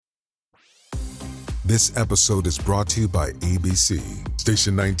This episode is brought to you by ABC.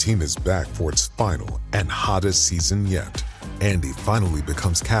 Station 19 is back for its final and hottest season yet. Andy finally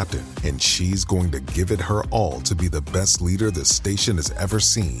becomes captain, and she's going to give it her all to be the best leader the station has ever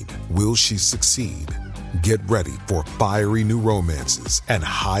seen. Will she succeed? Get ready for fiery new romances and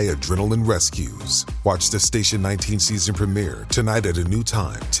high adrenaline rescues. Watch the Station 19 season premiere tonight at a new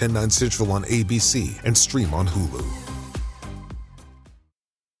time, 10/9 Central on ABC and stream on Hulu.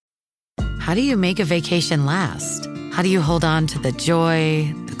 How do you make a vacation last? How do you hold on to the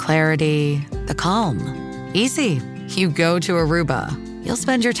joy, the clarity, the calm? Easy. You go to Aruba. You'll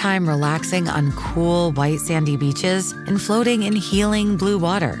spend your time relaxing on cool, white, sandy beaches and floating in healing blue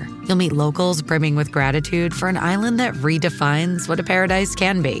water. You'll meet locals brimming with gratitude for an island that redefines what a paradise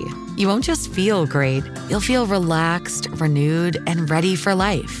can be. You won't just feel great. You'll feel relaxed, renewed, and ready for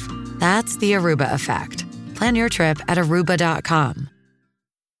life. That's the Aruba effect. Plan your trip at Aruba.com.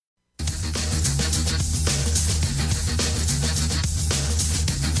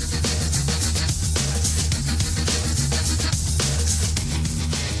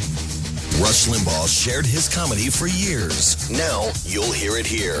 Rush Limbaugh shared his comedy for years. Now you'll hear it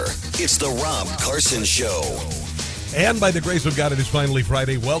here. It's the Rob Carson Show. And by the grace of God, it is finally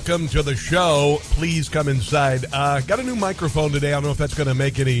Friday. Welcome to the show. Please come inside. Got a new microphone today. I don't know if that's going to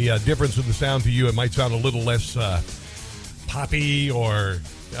make any difference in the sound to you. It might sound a little less poppy or,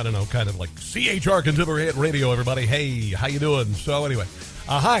 I don't know, kind of like CHR Consumer Radio, everybody. Hey, how you doing? So anyway,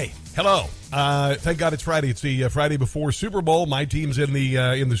 hi. Hello. Thank God it's Friday. It's the Friday before Super Bowl. My team's in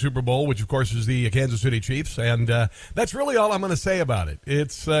the Super Bowl, which of course is the Kansas City Chiefs, and that's really all I'm going to say about it.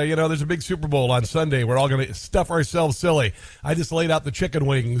 It's there's a big Super Bowl on Sunday. We're all going to stuff ourselves silly. I just laid out the chicken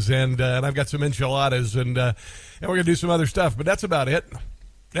wings, and I've got some enchiladas, and we're going to do some other stuff, but that's about it.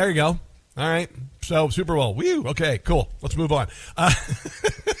 There you go. All right. So Super Bowl. Woo. Okay. Cool. Let's move on.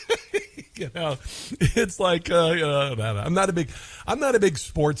 It's like I'm not a big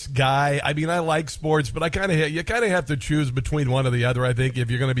sports guy. I mean, I like sports, but you kind of have to choose between one or the other. I think if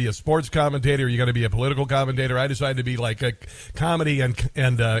you're going to be a sports commentator, you're going to be a political commentator. I decided to be like a comedy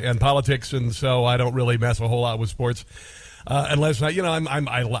and politics, and so I don't really mess a whole lot with sports. Unless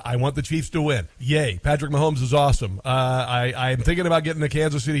I want the Chiefs to win. Yay. Patrick Mahomes is awesome. I'm thinking about getting a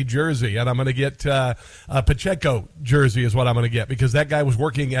Kansas City jersey, and I'm going to get a Pacheco jersey is what I'm going to get, because that guy was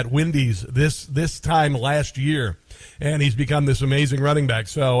working at Wendy's this time last year, and he's become this amazing running back.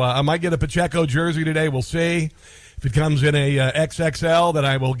 So I might get a Pacheco jersey today. We'll see. If it comes in a XXL, then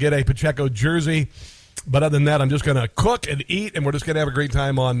I will get a Pacheco jersey. But other than that, I'm just going to cook and eat, and we're just going to have a great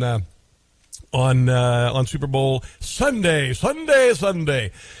time on Super Bowl Sunday.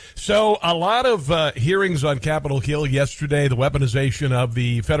 So a lot of hearings on Capitol Hill yesterday, the weaponization of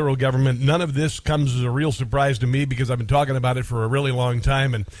the federal government. None of this comes as a real surprise to me, because I've been talking about it for a really long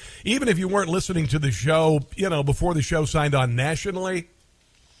time. And even if you weren't listening to the show, before the show signed on nationally,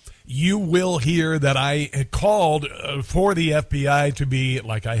 you will hear that I called for the FBI to be,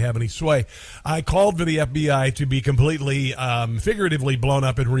 like I have any sway, I called for the FBI to be completely, figuratively blown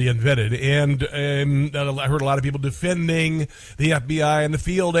up and reinvented. And I heard a lot of people defending the FBI and the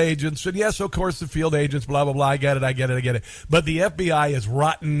field agents. And yes, of course, the field agents, blah, blah, blah. I get it. But the FBI is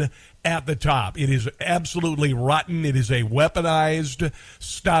rotten at the top. It is absolutely rotten. It is a weaponized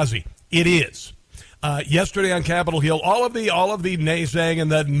Stasi. It is. Yesterday on Capitol Hill, all of the naysaying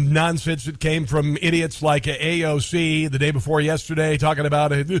and the nonsense that came from idiots like AOC the day before yesterday, talking about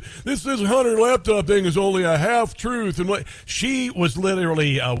this Hunter laptop thing is only a half truth, and what she was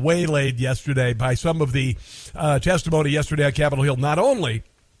literally waylaid yesterday by some of the testimony yesterday on Capitol Hill, not only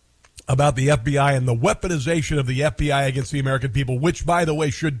about the FBI and the weaponization of the FBI against the American people, which, by the way,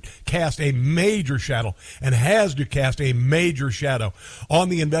 should cast a major shadow and has to cast a major shadow on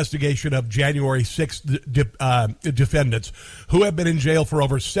the investigation of January 6th defendants who have been in jail for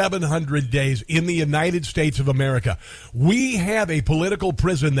over 700 days in the United States of America. We have a political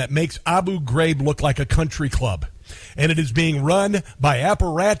prison that makes Abu Ghraib look like a country club. And it is being run by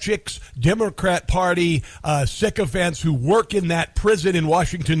apparatchiks, Democrat Party sycophants who work in that prison in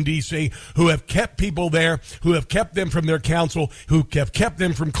Washington, D.C., who have kept people there, who have kept them from their counsel, who have kept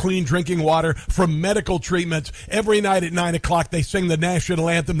them from clean drinking water, from medical treatments. Every night at 9 o'clock, they sing the national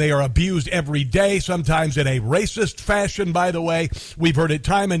anthem. They are abused every day, sometimes in a racist fashion, by the way. We've heard it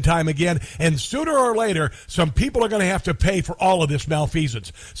time and time again. And sooner or later, some people are going to have to pay for all of this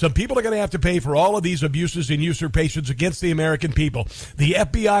malfeasance. Some people are going to have to pay for all of these abuses and usurpations against the American people. The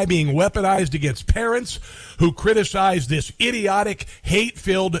FBI being weaponized against parents who criticize this idiotic,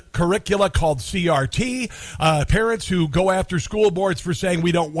 hate-filled curricula called CRT. Parents who go after school boards for saying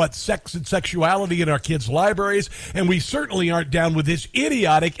we don't want sex and sexuality in our kids' libraries. And we certainly aren't down with this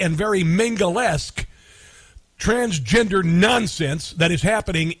idiotic and very Mengele-esque transgender nonsense that is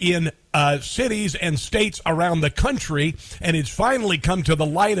happening in cities and states around the country, and it's finally come to the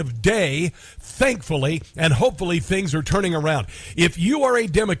light of day, thankfully, and hopefully things are turning around. If you are a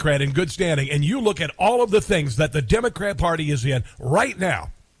Democrat in good standing and you look at all of the things that the Democrat Party is in right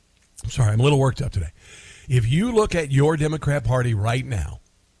now, I'm sorry, I'm a little worked up today. If you look at your Democrat Party right now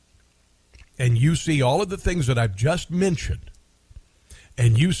and you see all of the things that I've just mentioned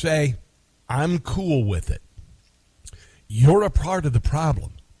and you say, I'm cool with it, you're a part of the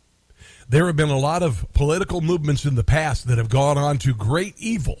problem. There have been a lot of political movements in the past that have gone on to great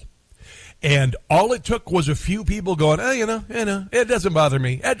evil. And all it took was a few people going, oh, you know, it doesn't bother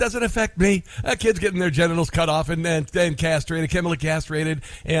me. It doesn't affect me. Kids getting their genitals cut off and castrated, chemically castrated,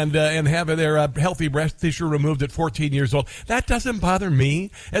 and having their healthy breast tissue removed at 14 years old. That doesn't bother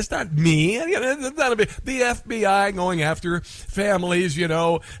me. It's not me. It's not the FBI going after families,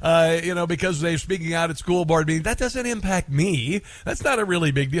 because they're speaking out at school board meetings. That doesn't impact me. That's not a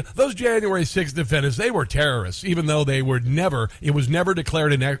really big deal. Those January 6th defendants, they were terrorists, even though it was never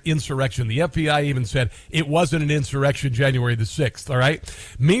declared an insurrection. The FBI even said it wasn't an insurrection January the 6th, all right?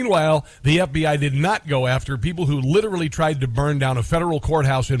 Meanwhile, the FBI did not go after people who literally tried to burn down a federal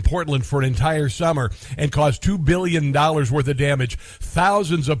courthouse in Portland for an entire summer and caused $2 billion worth of damage,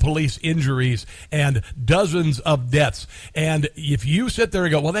 thousands of police injuries, and dozens of deaths. And if you sit there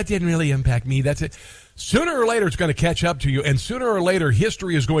and go, well, that didn't really impact me, that's it. Sooner or later, it's going to catch up to you, and sooner or later,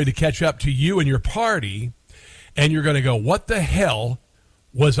 history is going to catch up to you and your party, and you're going to go, what the hell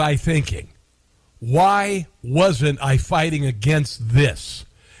was I thinking? Why wasn't I fighting against this?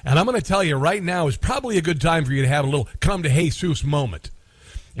 And I'm going to tell you right now is probably a good time for you to have a little come to Jesus moment,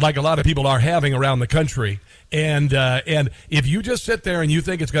 like a lot of people are having around the country. And if you just sit there and you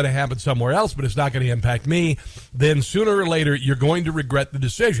think it's going to happen somewhere else, but it's not going to impact me, then sooner or later you're going to regret the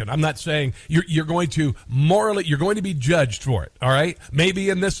decision. I'm not saying you're going to you're going to be judged for it, all right? Maybe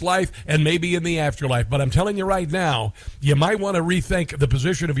in this life and maybe in the afterlife. But I'm telling you right now, you might want to rethink the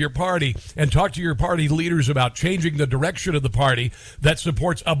position of your party and talk to your party leaders about changing the direction of the party that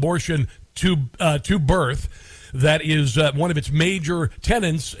supports abortion to birth. That is one of its major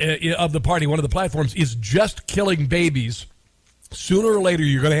tenets of the party. One of the platforms is just killing babies. Sooner or later,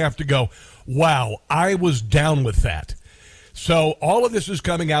 you're going to have to go, wow, I was down with that. So all of this is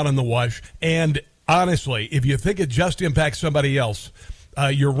coming out in the wash. And honestly, if you think it just impacts somebody else,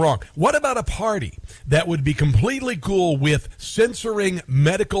 you're wrong. What about a party that would be completely cool with censoring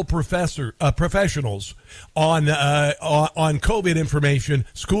medical professionals on COVID information,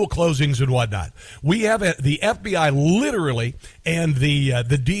 school closings, and whatnot? We have the FBI literally and the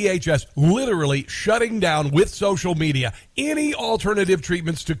DHS literally shutting down with social media any alternative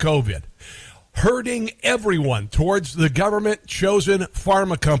treatments to COVID, herding everyone towards the government-chosen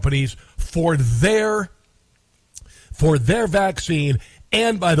pharma companies for their vaccine.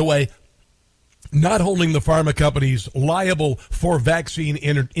 And, by the way, not holding the pharma companies liable for vaccine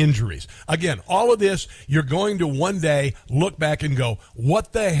injuries. Again, all of this, you're going to one day look back and go,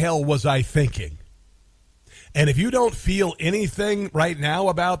 what the hell was I thinking? And if you don't feel anything right now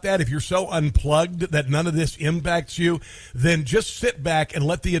about that, if you're so unplugged that none of this impacts you, then just sit back and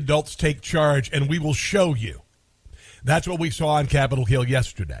let the adults take charge, and we will show you. That's what we saw on Capitol Hill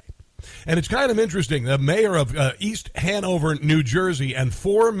yesterday. And it's kind of interesting. The mayor of East Hanover, New Jersey, and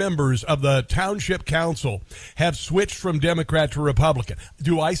 4 members of the township council have switched from Democrat to Republican.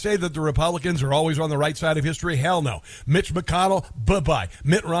 Do I say that the Republicans are always on the right side of history? Hell no. Mitch McConnell, bye-bye.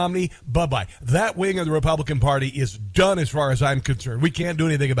 Mitt Romney, bye-bye. That wing of the Republican Party is done as far as I'm concerned. We can't do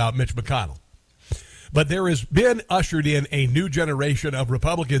anything about Mitch McConnell. But there has been ushered in a new generation of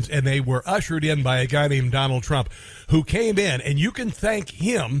Republicans, and they were ushered in by a guy named Donald Trump, who came in, and you can thank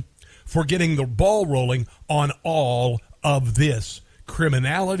him for getting the ball rolling on all of this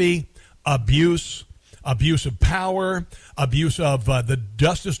criminality, abuse of power, abuse of the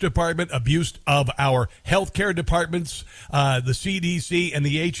Justice Department, abuse of our healthcare departments, the CDC and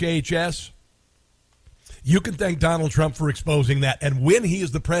the HHS. You can thank Donald Trump for exposing that. And when he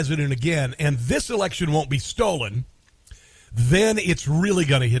is the president again, and this election won't be stolen, then it's really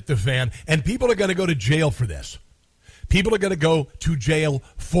going to hit the fan, and people are going to go to jail for this. People are going to go to jail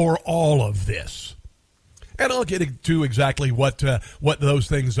for all of this. And I'll get into exactly what those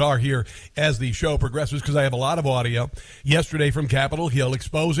things are here as the show progresses, because I have a lot of audio yesterday from Capitol Hill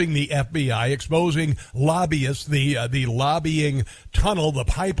exposing the FBI, exposing lobbyists, the lobbying tunnel, the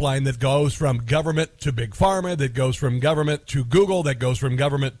pipeline that goes from government to big pharma, that goes from government to Google, that goes from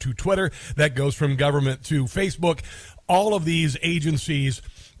government to Twitter, that goes from government to Facebook. All of these agencies,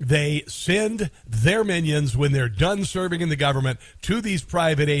 they send their minions when they're done serving in the government to these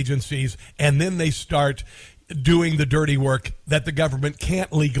private agencies, and then they start doing the dirty work that the government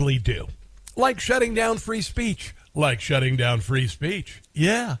can't legally do, like shutting down free speech.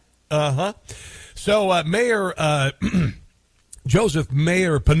 Yeah. So Mayor Joseph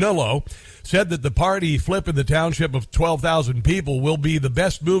Mayor Panillo said that the party flip in the township of 12,000 people will be the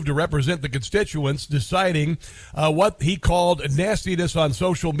best move to represent the constituents, deciding what he called nastiness on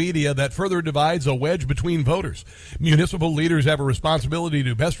social media that further divides a wedge between voters. Municipal leaders have a responsibility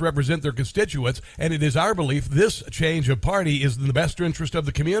to best represent their constituents, and it is our belief this change of party is in the best interest of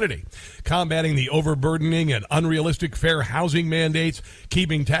the community. Combating the overburdening and unrealistic fair housing mandates,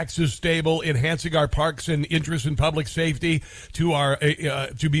 keeping taxes stable, enhancing our parks and interest in public safety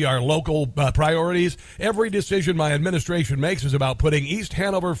to be our local priorities. Every decision my administration makes is about putting East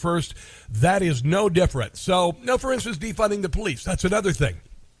Hanover first. That is no different. So, for instance, defunding the police. That's another thing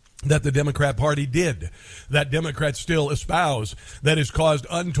that the Democrat Party did, that Democrats still espouse, that has caused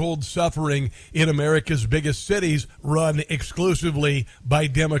untold suffering in America's biggest cities, run exclusively by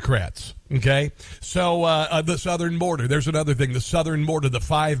Democrats. Okay? So the southern border, there's another thing, the southern border, the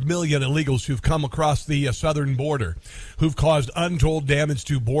 5 million illegals who've come across the southern border, who've caused untold damage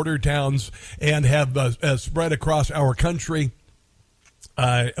to border towns and have spread across our country.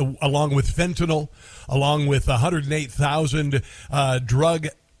 Along with fentanyl, along with 108,000 drug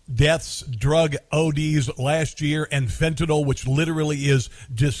deaths, drug ODs last year, and fentanyl, which literally is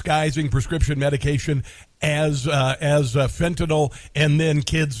disguising prescription medication as fentanyl, and then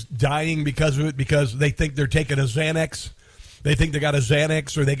kids dying because of it because they think they're taking a Xanax. They think they got a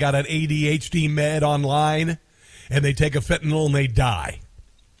Xanax or they got an ADHD med online, and they take a fentanyl and they die.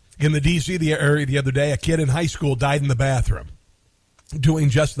 In the D.C. area the other day, a kid in high school died in the bathroom doing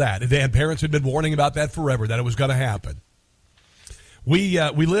just that. And parents had been warning about that forever, that it was going to happen. We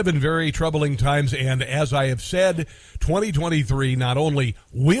live in very troubling times, and as I have said, 2023 not only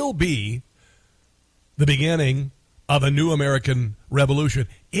will be the beginning of a new American revolution,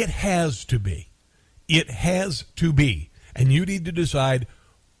 it has to be. It has to be. And you need to decide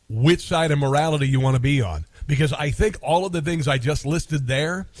which side of morality you want to be on. Because I think all of the things I just listed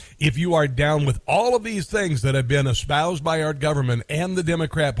there, if you are down with all of these things that have been espoused by our government and the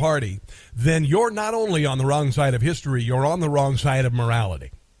Democrat Party, then you're not only on the wrong side of history, you're on the wrong side of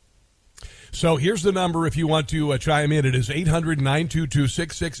morality. So here's the number if you want to chime in. It is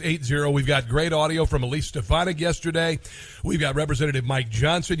 800-922-6680. We've got great audio from Elise Stefanik yesterday. We've got Representative Mike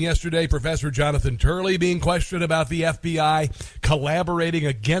Johnson yesterday. Professor Jonathan Turley being questioned about the FBI collaborating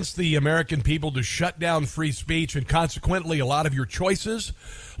against the American people to shut down free speech and consequently a lot of your choices,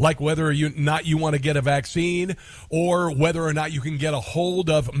 like whether or not you want to get a vaccine or whether or not you can get a hold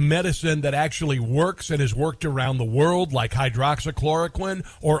of medicine that actually works and has worked around the world, like hydroxychloroquine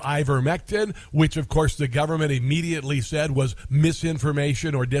or ivermectin, which, of course, the government immediately said was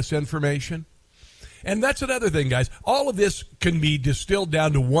misinformation or disinformation. And that's another thing, guys. All of this can be distilled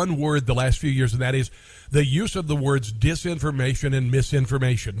down to one word the last few years, and that is the use of the words disinformation and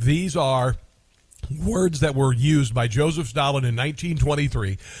misinformation. These are words that were used by Joseph Stalin in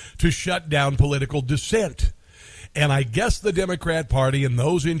 1923 to shut down political dissent. And I guess the Democrat Party and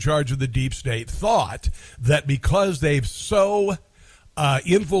those in charge of the deep state thought that because they've so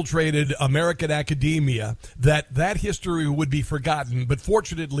infiltrated American academia, that history would be forgotten. But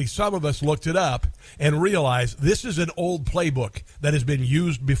fortunately, some of us looked it up and realized this is an old playbook that has been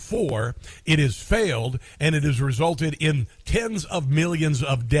used before. It has failed, and it has resulted in tens of millions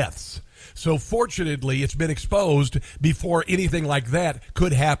of deaths. So fortunately, it's been exposed before anything like that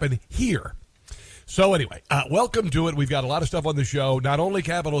could happen here. So anyway, welcome to it. We've got a lot of stuff on the show. Not only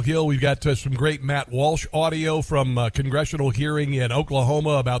Capitol Hill, we've got some great Matt Walsh audio from a congressional hearing in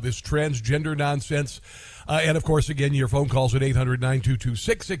Oklahoma about this transgender nonsense. And, of course, again, your phone calls at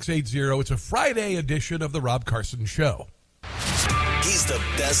 800-922-6680. It's a Friday edition of the Rob Carson Show. He's the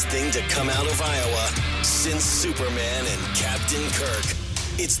best thing to come out of Iowa since Superman and Captain Kirk.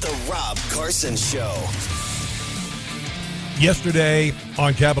 It's the Rob Carson Show. Yesterday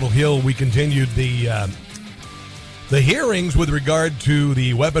on Capitol Hill, we continued the hearings with regard to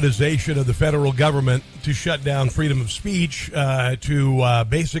the weaponization of the federal government to shut down freedom of speech, to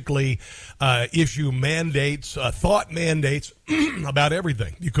basically issue mandates, thought mandates about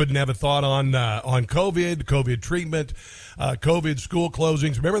everything. You couldn't have a thought on COVID treatment, COVID school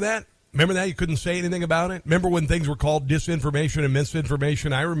closings. Remember that? Remember that? You couldn't say anything about it? Remember when things were called disinformation and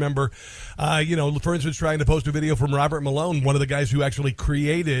misinformation? I remember, for instance, trying to post a video from Robert Malone, one of the guys who actually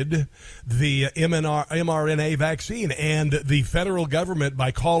created the mRNA vaccine. And the federal government,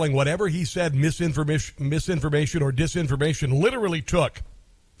 by calling whatever he said misinformation or disinformation, literally took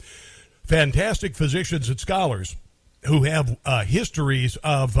fantastic physicians and scholars who have histories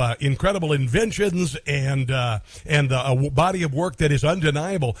of incredible inventions and a body of work that is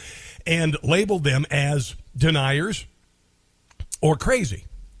undeniable, and labeled them as deniers or crazy.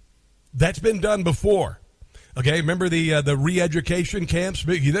 That's been done before. Okay, remember the re-education camps?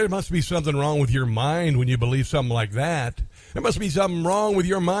 There must be something wrong with your mind when you believe something like that. There must be something wrong with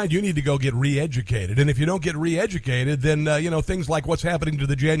your mind. You need to go get re-educated. And if you don't get re-educated, then, things like what's happening to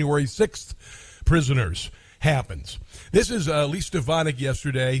the January 6th prisoners happens. This is Lee Stefanik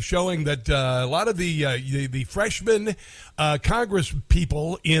yesterday showing that a lot of the freshman Congress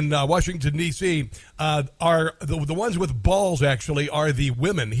people in Washington, D.C. Are the ones with balls, actually, are the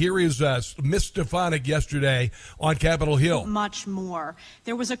women. Here is Miss Stefanik yesterday on Capitol Hill. Much more.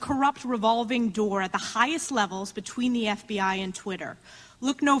 There was a corrupt revolving door at the highest levels between the FBI and Twitter.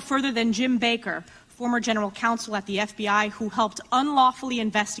 Look no further than Jim Baker, former general counsel at the FBI, who helped unlawfully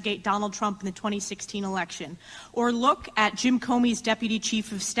investigate Donald Trump in the 2016 election. Or look at Jim Comey's deputy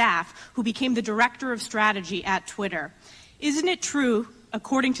chief of staff, who became the director of strategy at Twitter. Isn't it true,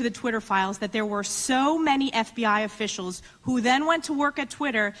 according to the Twitter files, that there were so many FBI officials who then went to work at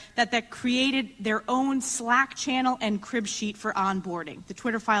Twitter that created their own Slack channel and crib sheet for onboarding? The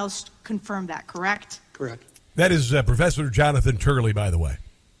Twitter files confirm that, correct? Correct. That is Professor Jonathan Turley, by the way.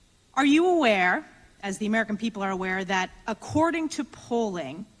 Are you aware, as the American people are aware, that according to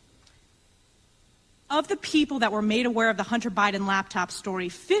polling, of the people that were made aware of the Hunter Biden laptop story,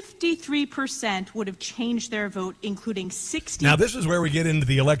 53% would have changed their vote, including 60%. Now, this is where we get into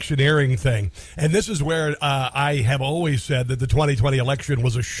the electioneering thing. And this is where I have always said that the 2020 election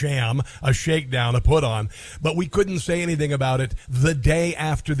was a sham, a shakedown, a put on. But we couldn't say anything about it the day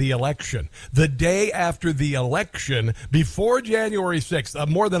after the election. The day after the election, before January 6th,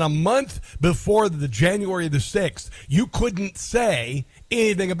 more than a month before the January the 6th, you couldn't say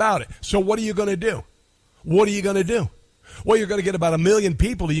anything about it. So what are you going to do? What are you going to do? Well, you're going to get about 1 million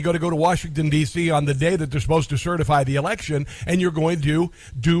people. You got to go to Washington, D.C. on the day that they're supposed to certify the election, and you're going to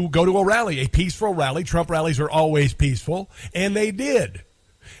go to a rally, a peaceful rally. Trump rallies are always peaceful, and they did.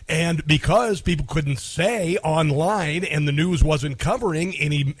 And because people couldn't say online and the news wasn't covering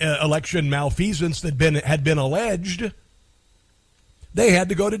any election malfeasance that had been alleged, they had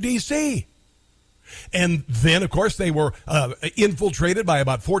to go to D.C. And then, of course, they were infiltrated by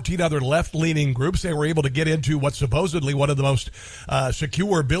about 14 other left-leaning groups. They were able to get into what's supposedly one of the most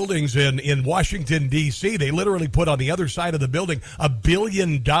secure buildings in Washington, D.C. They literally put on the other side of the building a $1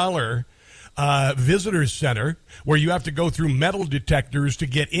 billion visitors center where you have to go through metal detectors to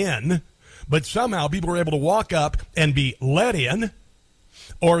get in. But somehow people were able to walk up and be let in,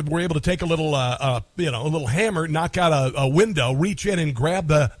 or were able to take a little hammer, knock out a window, reach in and grab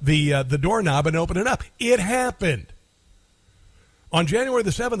the doorknob and open it up. It happened. On January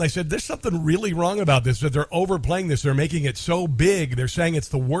the 7th, I said, there's something really wrong about this, that they're overplaying this. They're making it so big. They're saying it's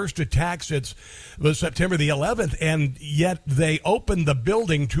the worst attack since September the 11th, and yet they opened the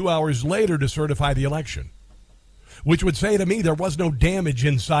building 2 hours later to certify the election, which would say to me there was no damage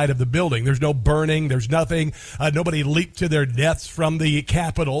inside of the building. There's no burning. There's nothing. Nobody leaped to their deaths from the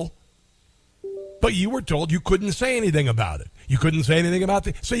Capitol. But you were told you couldn't say anything about it. You couldn't say anything about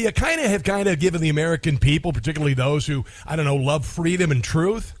it. So you kind of given the American people, particularly those who, love freedom and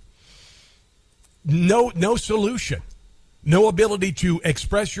truth, no solution. No ability to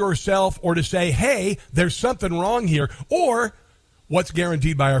express yourself or to say, hey, there's something wrong here. Or what's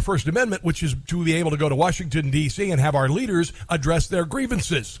guaranteed by our First Amendment, which is to be able to go to Washington, D.C. and have our leaders address their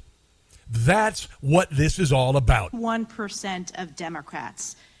grievances. That's what this is all about. 1% of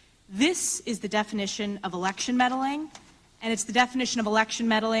Democrats. This is the definition of election meddling, and it's the definition of election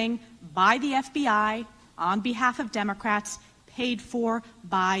meddling by the FBI on behalf of Democrats, paid for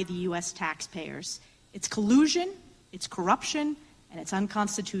by the U.S. taxpayers. It's collusion, it's corruption, and it's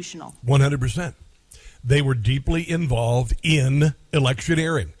unconstitutional. 100%. They were deeply involved in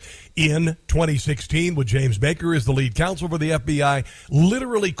electioneering. In 2016, with James Baker as the lead counsel for the FBI,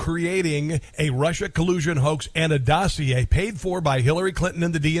 literally creating a Russia collusion hoax and a dossier paid for by Hillary Clinton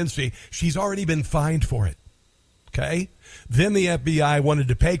and the DNC. She's already been fined for it. Okay? Then the FBI wanted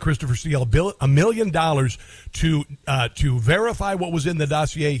to pay Christopher Steele $1 million to verify what was in the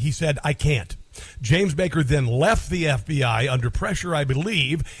dossier. He said, I can't. James Baker then left the FBI under pressure, I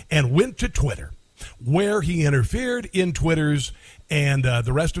believe, and went to Twitter, where he interfered in Twitter's and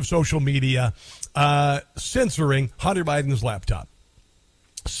the rest of social media, censoring Hunter Biden's laptop,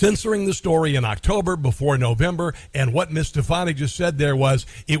 censoring the story in October before November. And what Ms. Stefanik just said there was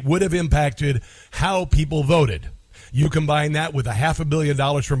it would have impacted how people voted. You combine that with $500 million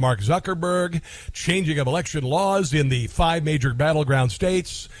from Mark Zuckerberg, changing of election laws in the 5 major battleground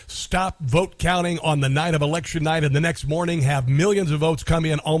states, stop vote counting on the night of election night, and the next morning have millions of votes come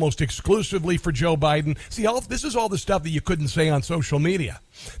in almost exclusively for Joe Biden. See, this is all the stuff that you couldn't say on social media.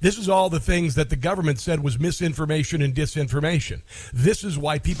 This is all the things that the government said was misinformation and disinformation. This is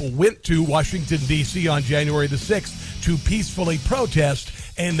why people went to Washington, D.C. on January the 6th to peacefully protest,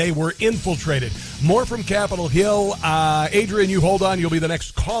 and they were infiltrated. More from Capitol Hill. Adrian, you hold on. You'll be the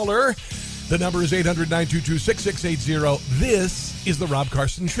next caller. The number is 800-922-6680. This is the Rob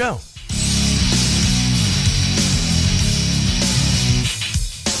Carson Show.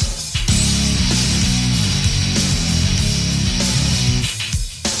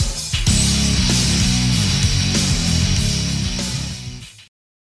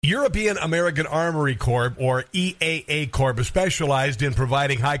 European American Armory Corp, or EAA Corp, is specialized in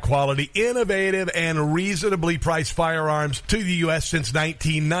providing high-quality, innovative, and reasonably priced firearms to the U.S. since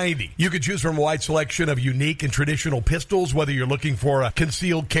 1990. You can choose from a wide selection of unique and traditional pistols, whether you're looking for a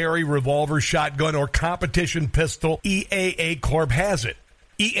concealed carry, revolver, shotgun, or competition pistol. EAA Corp has it.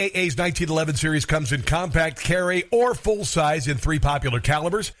 EAA's 1911 series comes in compact carry or full size in 3 popular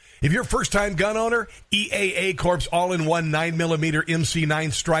calibers. If you're a first-time gun owner, EAA Corp's all-in-one 9mm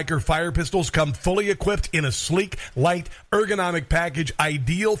MC9 Striker fire pistols come fully equipped in a sleek, light, ergonomic package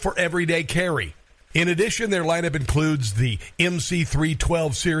ideal for everyday carry. In addition, their lineup includes the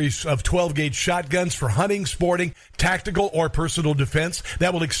MC312 series of 12-gauge shotguns for hunting, sporting, tactical, or personal defense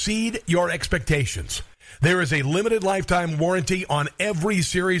that will exceed your expectations. There is a limited lifetime warranty on every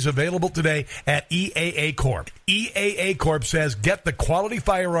series available today at EAA Corp. EAA Corp says get the quality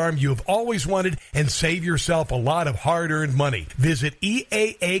firearm you've always wanted and save yourself a lot of hard-earned money. Visit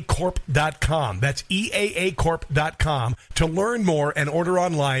EAAcorp.com. That's EAAcorp.com to learn more and order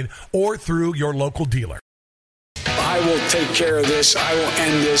online or through your local dealer. I will take care of this. I will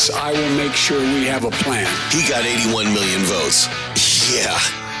end this. I will make sure we have a plan. He got 81 million votes. Yeah.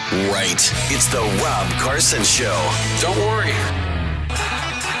 Right. It's the Rob Carson Show. Don't worry.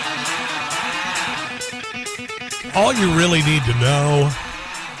 All you really need to know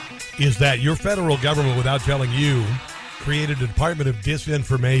is that your federal government, without telling you, created a Department of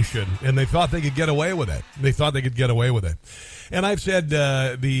Disinformation, and they thought they could get away with it. And I've said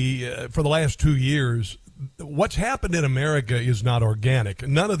for the last 2 years, what's happened in America is not organic.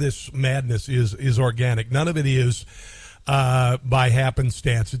 None of this madness is organic. None of it is by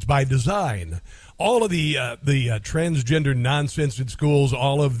happenstance. It's by design. All of the transgender nonsense in schools,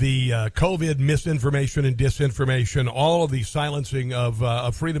 all of the COVID misinformation and disinformation, all of the silencing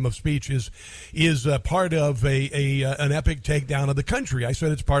of freedom of speech is part of an epic takedown of the country. I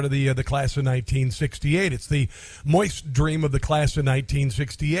said it's part of the class of 1968. It's the moist dream of the class of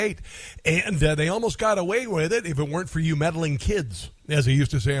 1968, and they almost got away with it if it weren't for you meddling kids, as they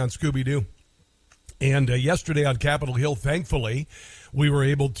used to say on Scooby-Doo. And yesterday on Capitol Hill, thankfully, we were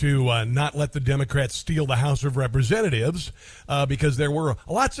able to not let the Democrats steal the House of Representatives because there were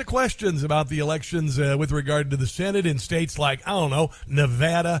lots of questions about the elections with regard to the Senate in states like, I don't know,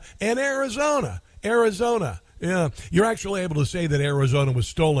 Nevada and Arizona. Yeah, you're actually able to say that Arizona was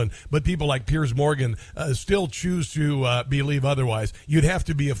stolen, but people like Piers Morgan still choose to believe otherwise. You'd have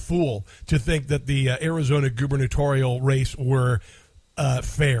to be a fool to think that the Arizona gubernatorial race were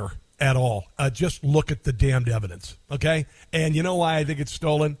fair at all. Just look at the damned evidence, okay? And you know why I think it's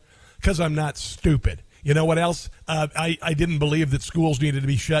stolen? Because I'm not stupid. You know what else? I didn't believe that schools needed to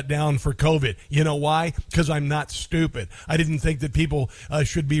be shut down for COVID. You know why? Because I'm not stupid. I didn't think that people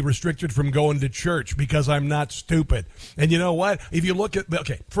should be restricted from going to church because I'm not stupid. And you know what? If you look at,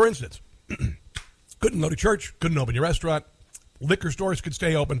 okay, for instance, couldn't go to church, couldn't open your restaurant, liquor stores could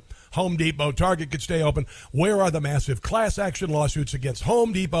stay open, Home Depot, Target could stay open. Where are the massive class action lawsuits against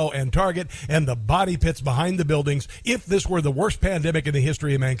Home Depot and Target and the body pits behind the buildings if this were the worst pandemic in the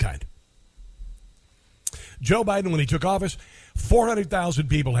history of mankind? Joe Biden, when he took office, 400,000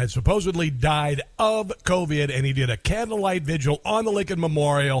 people had supposedly died of COVID, and he did a candlelight vigil on the Lincoln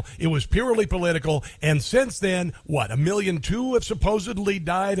Memorial. It was purely political, and since then, what, 1.2 million have supposedly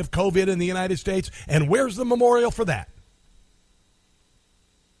died of COVID in the United States, and where's the memorial for that?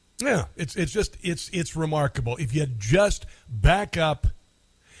 Yeah, it's remarkable. If you just back up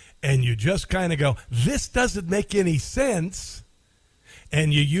and you just kind of go, this doesn't make any sense,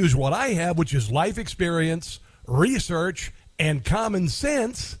 and you use what I have, which is life experience, research, and common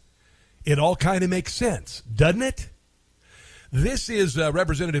sense, it all kind of makes sense, doesn't it? This is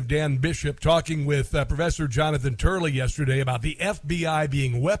Representative Dan Bishop talking with Professor Jonathan Turley yesterday about the FBI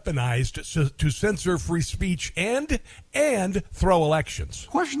being weaponized to censor free speech and throw elections.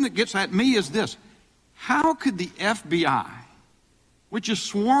 The question that gets at me is this. How could the FBI, which is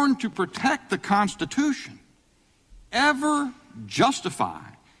sworn to protect the Constitution, ever justify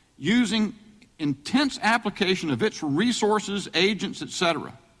using intense application of its resources, agents,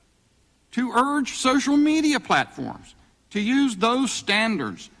 etc., to urge social media platforms to use those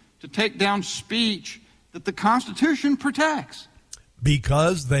standards to take down speech that the Constitution protects?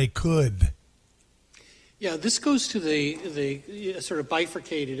 Because they could. Yeah, this goes to the sort of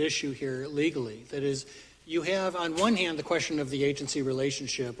bifurcated issue here legally. That is, you have on one hand the question of the agency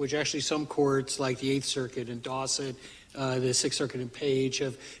relationship, which actually some courts like the Eighth Circuit and Dawson, the Sixth Circuit and Page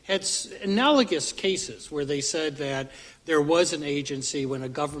have had analogous cases where they said that there was an agency when a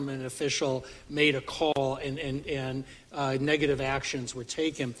government official made a call and negative actions were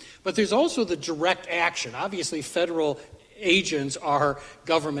taken. But there's also the direct action. Obviously, federal agents are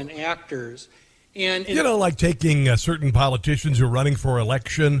government actors. And like taking certain politicians who are running for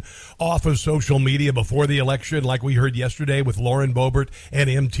election off of social media before the election, like we heard yesterday with Lauren Boebert and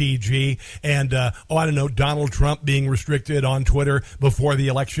MTG, and Donald Trump being restricted on Twitter before the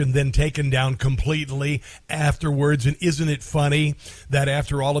election, then taken down completely afterwards. And isn't it funny that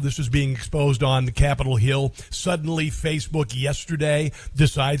after all of this is being exposed on Capitol Hill, suddenly Facebook yesterday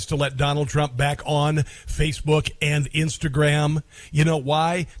decides to let Donald Trump back on Facebook and Instagram? You know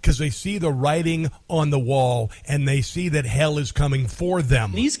why? Because they see the writing on the wall, and they see that hell is coming for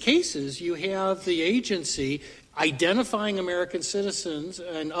them. In these cases, you have the agency identifying American citizens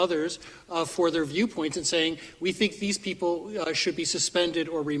and others for their viewpoints and saying, we think these people should be suspended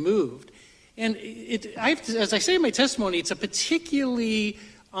or removed. And as I say in my testimony, it's a particularly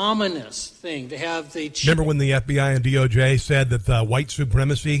ominous thing to have the chief. Remember when the FBI and DOJ said that white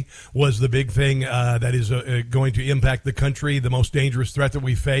supremacy was the big thing that is going to impact the country, the most dangerous threat that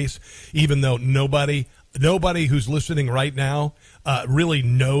we face, even though nobody who's listening right now really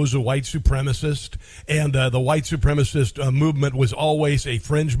knows a white supremacist. And the white supremacist movement was always a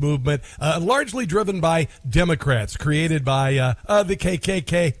fringe movement, largely driven by Democrats, created by the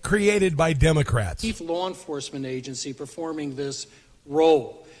KKK, created by Democrats. Chief law enforcement agency performing this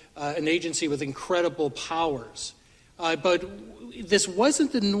role. An agency with incredible powers. But this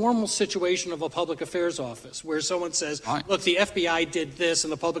wasn't the normal situation of a public affairs office where someone says, look, the FBI did this,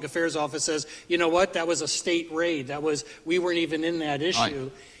 and the public affairs office says, you know what, that was a state raid. We weren't even in that issue.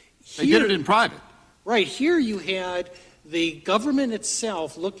 They did it in private. Right. Here you had the government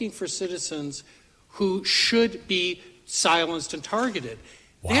itself looking for citizens who should be silenced and targeted.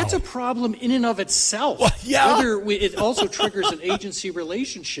 Wow. That's a problem in and of itself. Well, yeah. Whether it also triggers an agency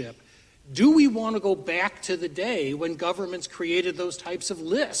relationship. Do we want to go back to the day when governments created those types of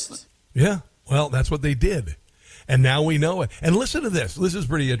lists? Yeah, well, that's what they did. And now we know it. And listen to this. This is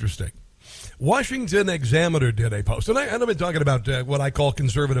pretty interesting. Washington Examiner did a post, and I've been talking about what I call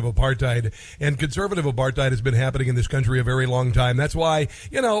conservative apartheid, and conservative apartheid has been happening in this country a very long time. That's why,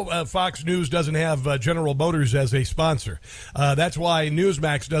 Fox News doesn't have General Motors as a sponsor. That's why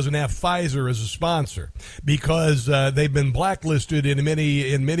Newsmax doesn't have Pfizer as a sponsor, because they've been blacklisted in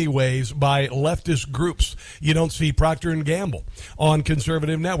many ways by leftist groups. You don't see Procter & Gamble on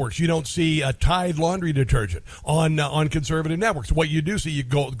conservative networks. You don't see Tide laundry detergent on conservative networks. What you do see, you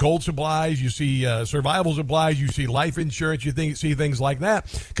gold supplies, you see survival supplies, you see life insurance, see things like that,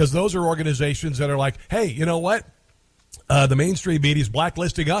 because those are organizations that are like, hey, you know what? The mainstream media is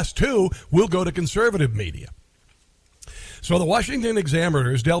blacklisting us too. We'll go to conservative media. So the Washington Examiner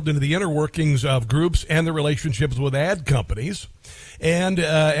has delved into the inner workings of groups and the relationships with ad companies, and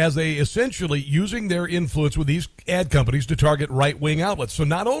as they essentially using their influence with these ad companies to target right-wing outlets. So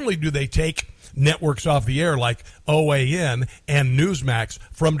not only do they take networks off the air like OAN and Newsmax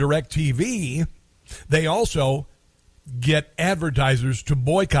from DirecTV, they also get advertisers to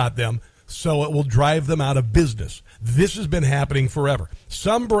boycott them, so it will drive them out of business. This has been happening forever.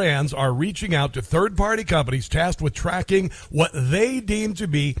 Some brands are reaching out to third-party companies tasked with tracking what they deem to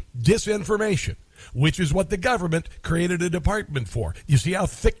be disinformation, which is what the government created a department for. You see how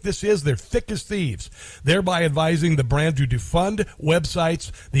thick this is? They're thick as thieves, thereby advising the brand to defund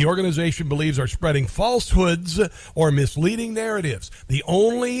websites the organization believes are spreading falsehoods or misleading narratives. The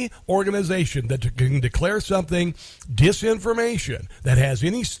only organization that can declare something disinformation that has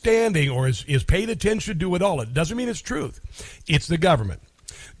any standing or is paid attention to at all, it doesn't mean it's truth. It's the government.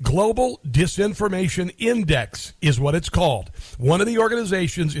 Global Disinformation Index is what it's called. One of the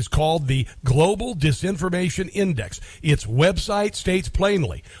organizations is called the Global Disinformation Index. Its website states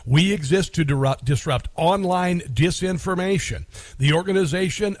plainly, we exist to disrupt online disinformation. The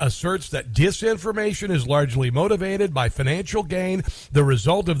organization asserts that disinformation is largely motivated by financial gain, the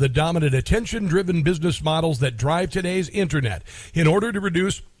result of the dominant attention-driven business models that drive today's internet. In order to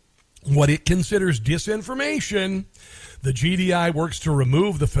reduce what it considers disinformation, the GDI works to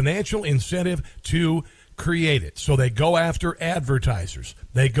remove the financial incentive to create it. So they go after advertisers.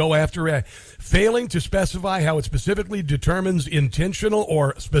 They go after failing to specify how it specifically determines intentional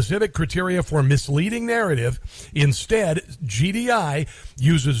or specific criteria for misleading narrative. Instead, GDI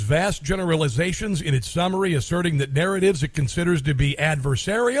uses vast generalizations in its summary, asserting that narratives it considers to be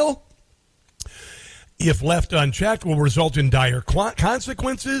adversarial, if left unchecked, will result in dire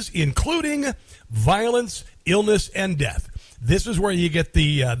consequences, including violence, illness, and death. This is where you get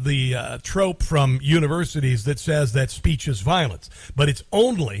the trope from universities that says that speech is violence, but it's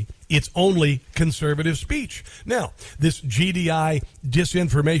only conservative speech. Now, this GDI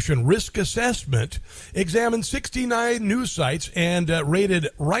disinformation risk assessment examined 69 news sites and rated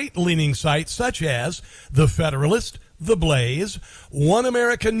right-leaning sites such as The Federalist, The Blaze, One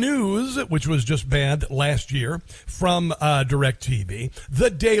American News, which was just banned last year from DirecTV,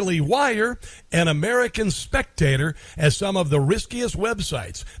 The Daily Wire, and American Spectator as some of the riskiest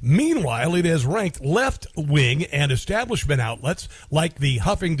websites. Meanwhile, it has ranked left-wing and establishment outlets like the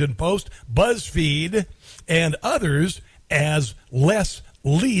Huffington Post, BuzzFeed, and others as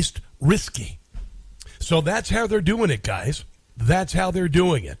least risky. So that's how they're doing it, guys. That's how they're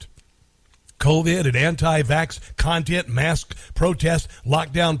doing it. COVID and anti-vax content, mask protests,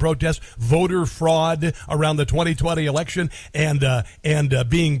 lockdown protests, voter fraud around the 2020 election, and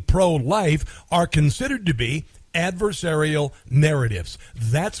being pro-life are considered to be adversarial narratives.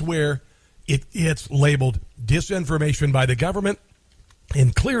 That's where it's labeled disinformation by the government,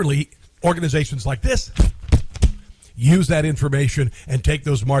 and clearly organizations like this use that information and take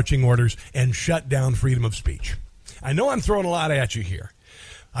those marching orders and shut down freedom of speech. I know I'm throwing a lot at you here.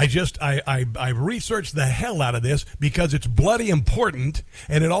 I researched the hell out of this because it's bloody important,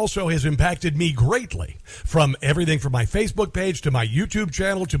 and it also has impacted me greatly, from everything from my Facebook page to my YouTube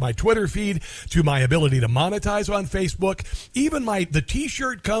channel to my Twitter feed to my ability to monetize on Facebook. Even the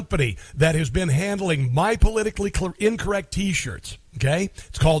T-shirt company that has been handling my politically incorrect T-shirts. Okay,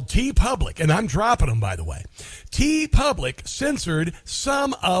 it's called TeePublic, and I'm dropping them, by the way. TeePublic censored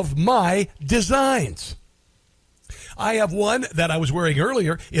some of my designs. I have one that I was wearing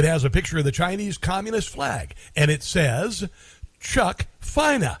earlier. It has a picture of the Chinese Communist flag, and it says, Chuck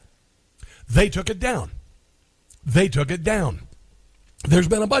Fina. They took it down. There's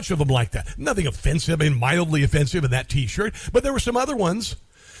been a bunch of them like that. Nothing offensive, mildly offensive in that T-shirt, but there were some other ones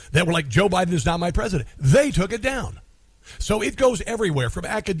that were like, Joe Biden is not my president. They took it down. So it goes everywhere, from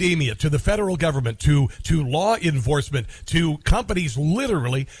academia to the federal government to law enforcement to companies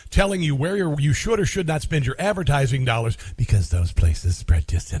literally telling you where you should or should not spend your advertising dollars because those places spread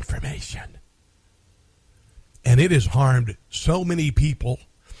disinformation. And it has harmed so many people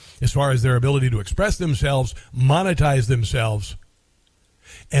as far as their ability to express themselves, monetize themselves,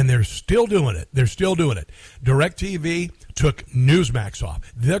 and they're still doing it. DirecTV took Newsmax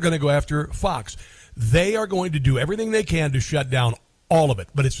off. They're going to go after Fox. They are going to do everything they can to shut down all of it,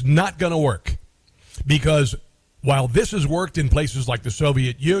 but it's not going to work, because while this has worked in places like the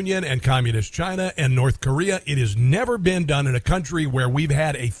Soviet Union and Communist China and North Korea, it has never been done in a country where we've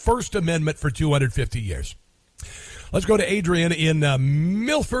had a First Amendment for 250 years. Let's go to Adrian in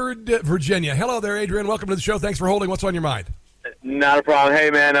Milford, Virginia. Hello there, Adrian. Welcome to the show. Thanks for holding. What's on your mind? Not a problem.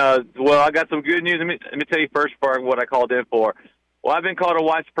 Hey, man, well, I got some good news. Let me tell you first part what I called in for. Well, I've been called a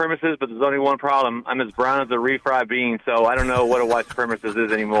white supremacist, but there's only one problem. I'm as brown as a refried bean, so I don't know what a white supremacist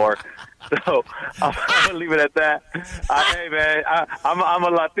is anymore. So I'm going to leave it at that. Hey, man, I'm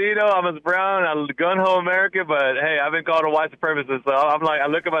a Latino. I'm as brown. I'm gun-ho American, but, hey, I've been called a white supremacist. So I'm like, I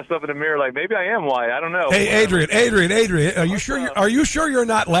look at myself in the mirror like, maybe I am white. I don't know. Hey, Adrian, are you sure you're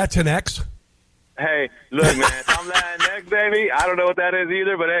not Latinx? Hey, look, man, if I'm Latinx, baby, I don't know what that is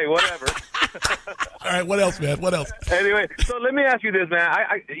either, but, hey, whatever. All right, what else, man? What else? Anyway, so let me ask you this, man.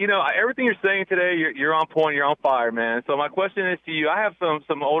 I everything you're saying today, you're on point, you're on fire, man. So my question is to you. I have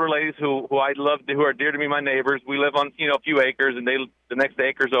some older ladies who I love, who are dear to me, my neighbors. We live on, a few acres, and the next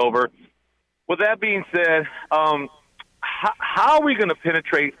acre's over. With that being said, how are we going to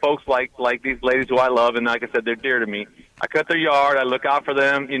penetrate folks like these ladies who I love, and like I said, they're dear to me? I cut their yard. I look out for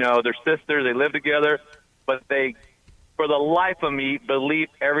them. They're sisters. They live together, but they, for the life of me, believe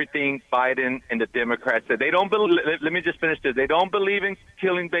everything Biden and the Democrats said. They don't believe. Let me just finish this. They don't believe in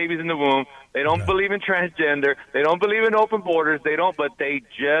killing babies in the womb. They don't believe in transgender. They don't believe in open borders. They don't. But they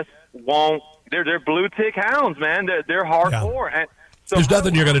just won't. They're blue tick hounds, man. They're hardcore. Yeah. And so there's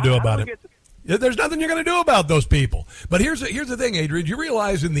nothing you're going to do about it. There's nothing you're going to do about those people. But here's the thing, Adrian. Do you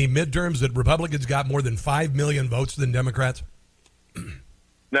realize in the midterms that Republicans got more than 5 million votes than Democrats?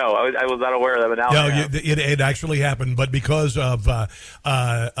 No, I was not aware of that. But now it actually happened, but because of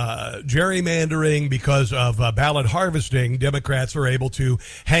gerrymandering, because of ballot harvesting, Democrats are able to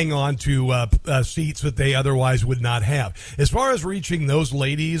hang on to seats that they otherwise would not have. As far as reaching those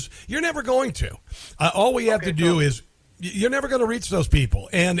ladies, you're never going to. All we have to do is. You're never going to reach those people,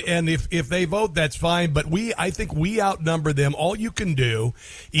 and if they vote, that's fine. But I think we outnumber them. All you can do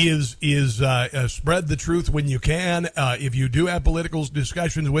is spread the truth when you can. If you do have political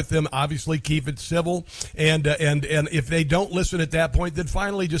discussions with them, obviously keep it civil. And if they don't listen at that point, then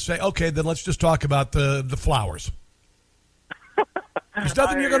finally just say, okay, then let's just talk about the flowers. There's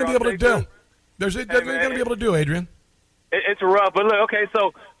nothing you're going to be able to do. There's nothing you're going to be able to do, Adrian. It's rough, but look, okay,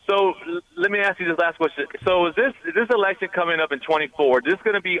 so let me ask you this last question. So is this election coming up in 24? Is this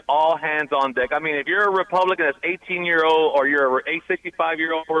going to be all hands on deck? I mean, if you're a Republican that's 18-year-old or you're a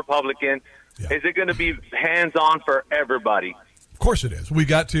 65-year-old Republican, is it going to be hands on for everybody? Of course it is. We've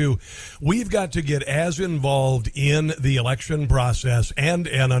got to get as involved in the election process, and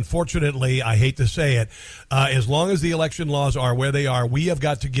unfortunately, I hate to say it, as long as the election laws are where they are, we have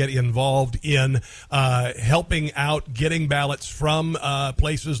got to get involved in helping out, getting ballots from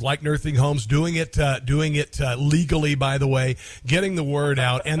places like nursing homes, doing it legally, by the way, getting the word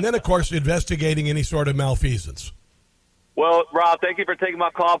out, and then of course investigating any sort of malfeasance. Well, Rob, thank you for taking my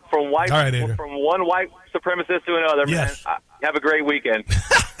call from one white supremacist to another. Yes. Man, have a great weekend.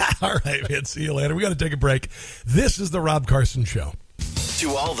 All right, man. See you later. We got to take a break. This is the Rob Carson Show.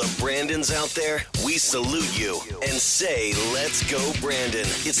 To all the Brandons out there, we salute you and say, let's go, Brandon.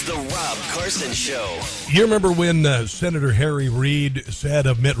 It's the Rob Carson Show. You remember when Senator Harry Reid said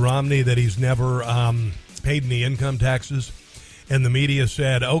of Mitt Romney that he's never paid any income taxes? And the media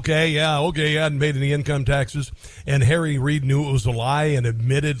said, okay, he hadn't paid any income taxes. And Harry Reid knew it was a lie and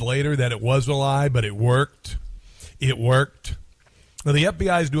admitted later that it was a lie, but it worked. It worked. Now, the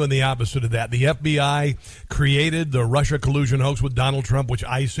FBI is doing the opposite of that. The FBI created the Russia collusion hoax with Donald Trump, which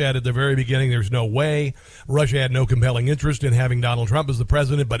I said at the very beginning, there's no way. Russia had no compelling interest in having Donald Trump as the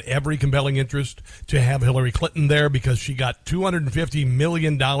president, but every compelling interest to have Hillary Clinton there because she got $250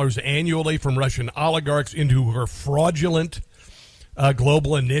 million annually from Russian oligarchs into her fraudulent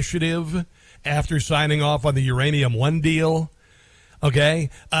global initiative after signing off on the Uranium One deal,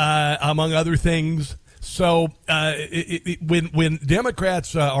 among other things. So when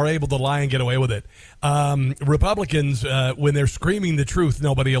Democrats are able to lie and get away with it, Republicans, when they're screaming the truth,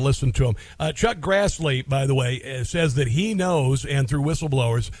 nobody will listen to them. Chuck Grassley, by the way, says that he knows, and through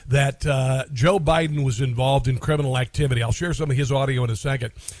whistleblowers, that Joe Biden was involved in criminal activity. I'll share some of his audio in a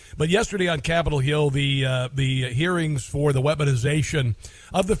second. But yesterday on Capitol Hill, the hearings for the weaponization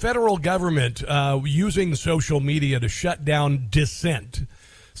of the federal government using social media to shut down dissent,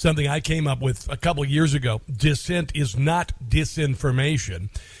 something I came up with a couple of years ago. Dissent is not disinformation.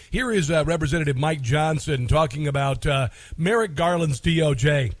 Here is Representative Mike Johnson talking about Merrick Garland's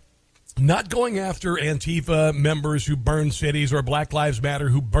DOJ not going after Antifa members who burn cities or Black Lives Matter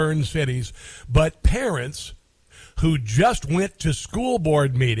who burn cities, but parents who just went to school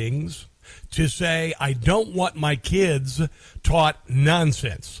board meetings to say, I don't want my kids taught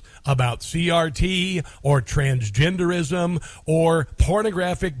nonsense about CRT or transgenderism or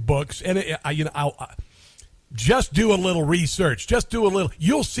pornographic books. And, just do a little research. Just do a little.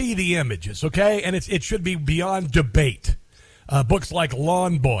 You'll see the images, okay? And it should be beyond debate. Books like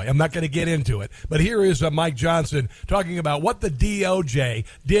Lawn Boy. I'm not going to get into it. But here is Mike Johnson talking about what the DOJ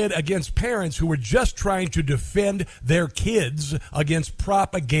did against parents who were just trying to defend their kids against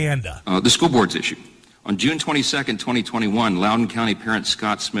propaganda. The school board's issue. On June 22nd, 2021, Loudoun County parent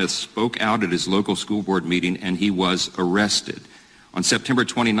Scott Smith spoke out at his local school board meeting and he was arrested. On September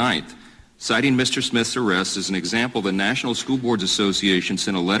 29th, citing Mr. Smith's arrest as an example, the National School Boards Association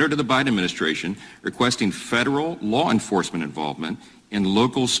sent a letter to the Biden administration requesting federal law enforcement involvement in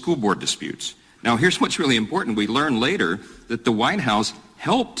local school board disputes. Now, here's what's really important. We learned later that the White House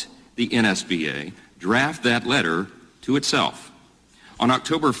helped the NSBA draft that letter to itself. On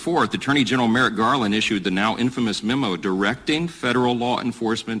October 4th, Attorney General Merrick Garland issued the now infamous memo directing federal law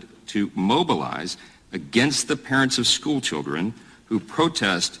enforcement to mobilize against the parents of school children who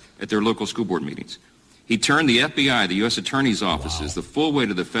protest at their local school board meetings. He turned the FBI, the U.S. Attorney's offices, the full weight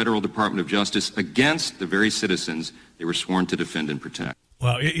of the Federal Department of Justice against the very citizens they were sworn to defend and protect.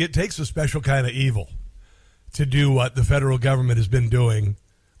 Well, it takes a special kind of evil to do what the federal government has been doing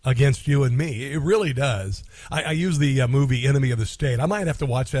against you and me. It really does. I use the movie Enemy of the State. I might have to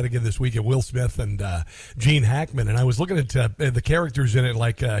watch that again this week at Will Smith and Gene Hackman. And I was looking at the characters in it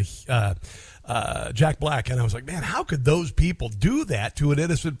like Jack Black. And I was like, man, how could those people do that to an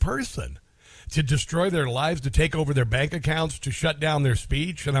innocent person? to destroy their lives, to take over their bank accounts, to shut down their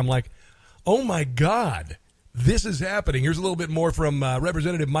speech. And I'm like, oh, my God, this is happening. Here's a little bit more from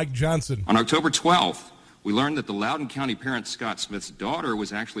Representative Mike Johnson. On October 12th, we learned that the Loudoun County parent Scott Smith's daughter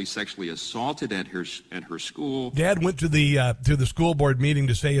was actually sexually assaulted at her school. Dad went to the school board meeting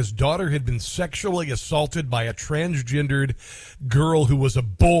to say his daughter had been sexually assaulted by a transgendered girl who was a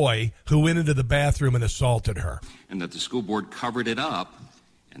boy who went into the bathroom and assaulted her. And that the school board covered it up,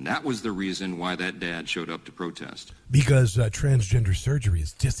 and that was the reason why that dad showed up to protest. Because transgender surgery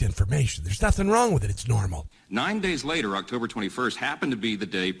is disinformation. There's nothing wrong with it. It's normal. 9 days later, October 21st, happened to be the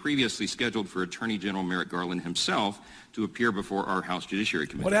day previously scheduled for Attorney General Merrick Garland himself to appear before our House Judiciary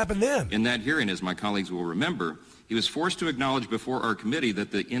Committee. What happened then? In that hearing, as my colleagues will remember, he was forced to acknowledge before our committee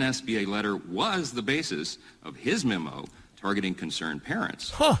that the NSBA letter was the basis of his memo targeting concerned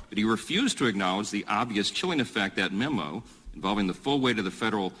parents. But he refused to acknowledge the obvious chilling effect that memo, involving the full weight of the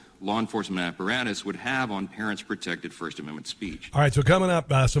federal law enforcement apparatus, would have on parents' protected First Amendment speech. All right, so coming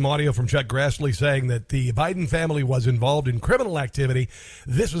up, some audio from Chuck Grassley saying that the Biden family was involved in criminal activity.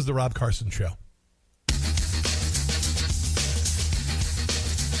 This was the Rob Carson Show.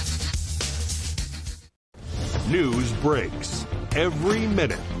 News breaks every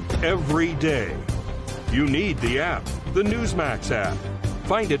minute, every day. You need the app, the Newsmax app.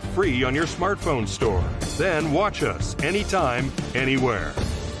 Find it free on your smartphone store. Then watch us anytime, anywhere.